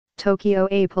Tokyo.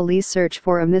 A police search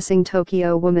for a missing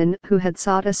Tokyo woman who had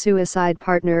sought a suicide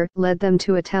partner led them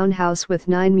to a townhouse with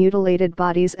 9 mutilated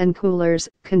bodies and coolers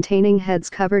containing heads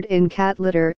covered in cat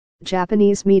litter,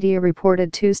 Japanese media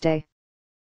reported Tuesday.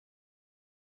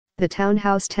 The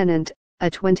townhouse tenant, a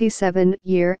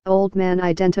 27-year-old man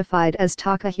identified as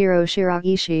Takahiro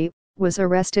Shiraishi, was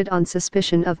arrested on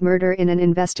suspicion of murder in an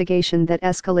investigation that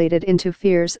escalated into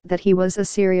fears that he was a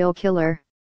serial killer.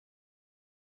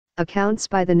 Accounts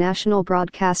by the national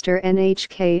broadcaster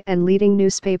NHK and leading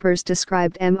newspapers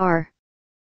described Mr.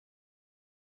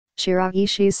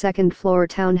 Shiraishi's second-floor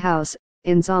townhouse,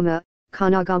 in Zama,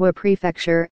 Kanagawa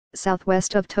Prefecture,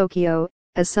 southwest of Tokyo,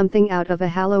 as something out of a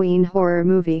Halloween horror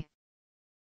movie.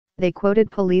 They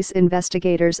quoted police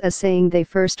investigators as saying they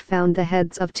first found the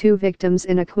heads of 2 victims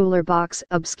in a cooler box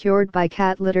obscured by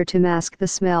cat litter to mask the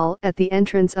smell at the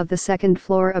entrance of the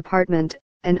second-floor apartment,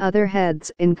 and other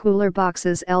heads in cooler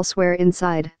boxes elsewhere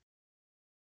inside.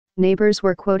 Neighbors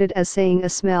were quoted as saying a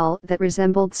smell that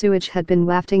resembled sewage had been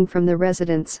wafting from the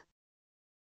residence.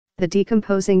 The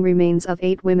decomposing remains of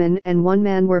 8 women and 1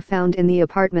 man were found in the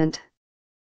apartment.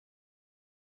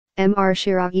 Mr.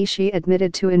 Shiraishi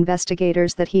admitted to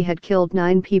investigators that he had killed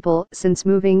 9 people since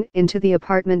moving into the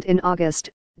apartment in August,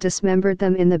 dismembered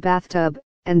them in the bathtub,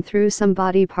 and threw some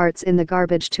body parts in the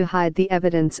garbage to hide the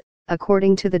evidence,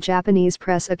 according to the Japanese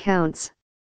press accounts.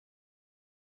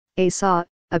 A saw,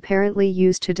 apparently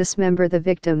used to dismember the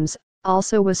victims,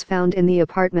 also was found in the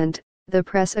apartment, the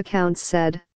press accounts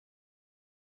said.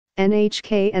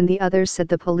 NHK and the others said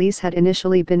the police had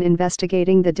initially been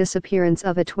investigating the disappearance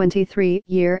of a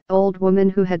 23-year-old woman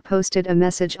who had posted a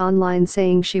message online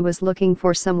saying she was looking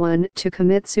for someone to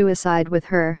commit suicide with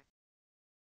her.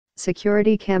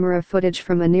 Security camera footage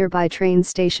from a nearby train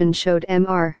station showed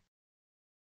Mr.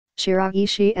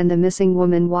 Shiraishi and the missing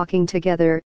woman walking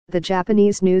together, the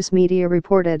Japanese news media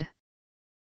reported.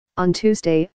 On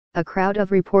Tuesday, a crowd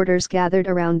of reporters gathered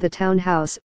around the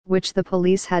townhouse, which the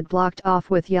police had blocked off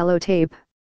with yellow tape.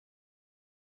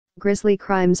 Grisly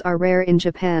crimes are rare in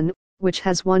Japan, which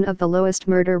has one of the lowest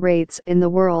murder rates in the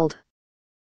world.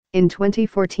 In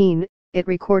 2014, it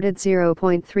recorded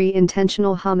 0.3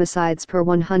 intentional homicides per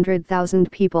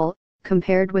 100,000 people,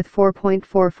 compared with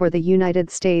 4.4 for the United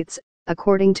States,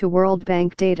 according to World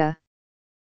Bank data.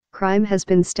 Crime has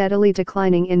been steadily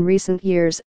declining in recent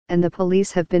years, and the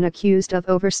police have been accused of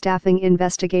overstaffing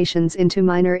investigations into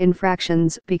minor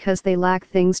infractions because they lack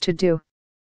things to do.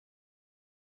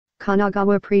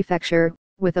 Kanagawa Prefecture,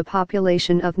 with a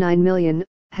population of 9 million,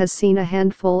 has seen a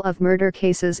handful of murder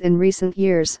cases in recent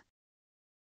years.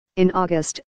 In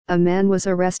August, a man was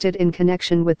arrested in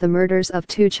connection with the murders of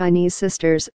 2 Chinese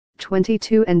sisters,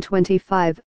 22 and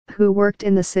 25, who worked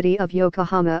in the city of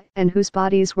Yokohama and whose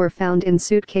bodies were found in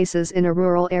suitcases in a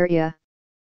rural area.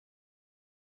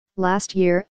 Last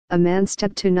year, a man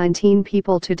stabbed 19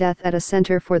 people to death at a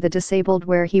center for the disabled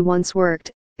where he once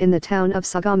worked, in the town of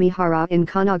Sagamihara in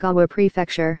Kanagawa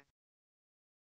Prefecture.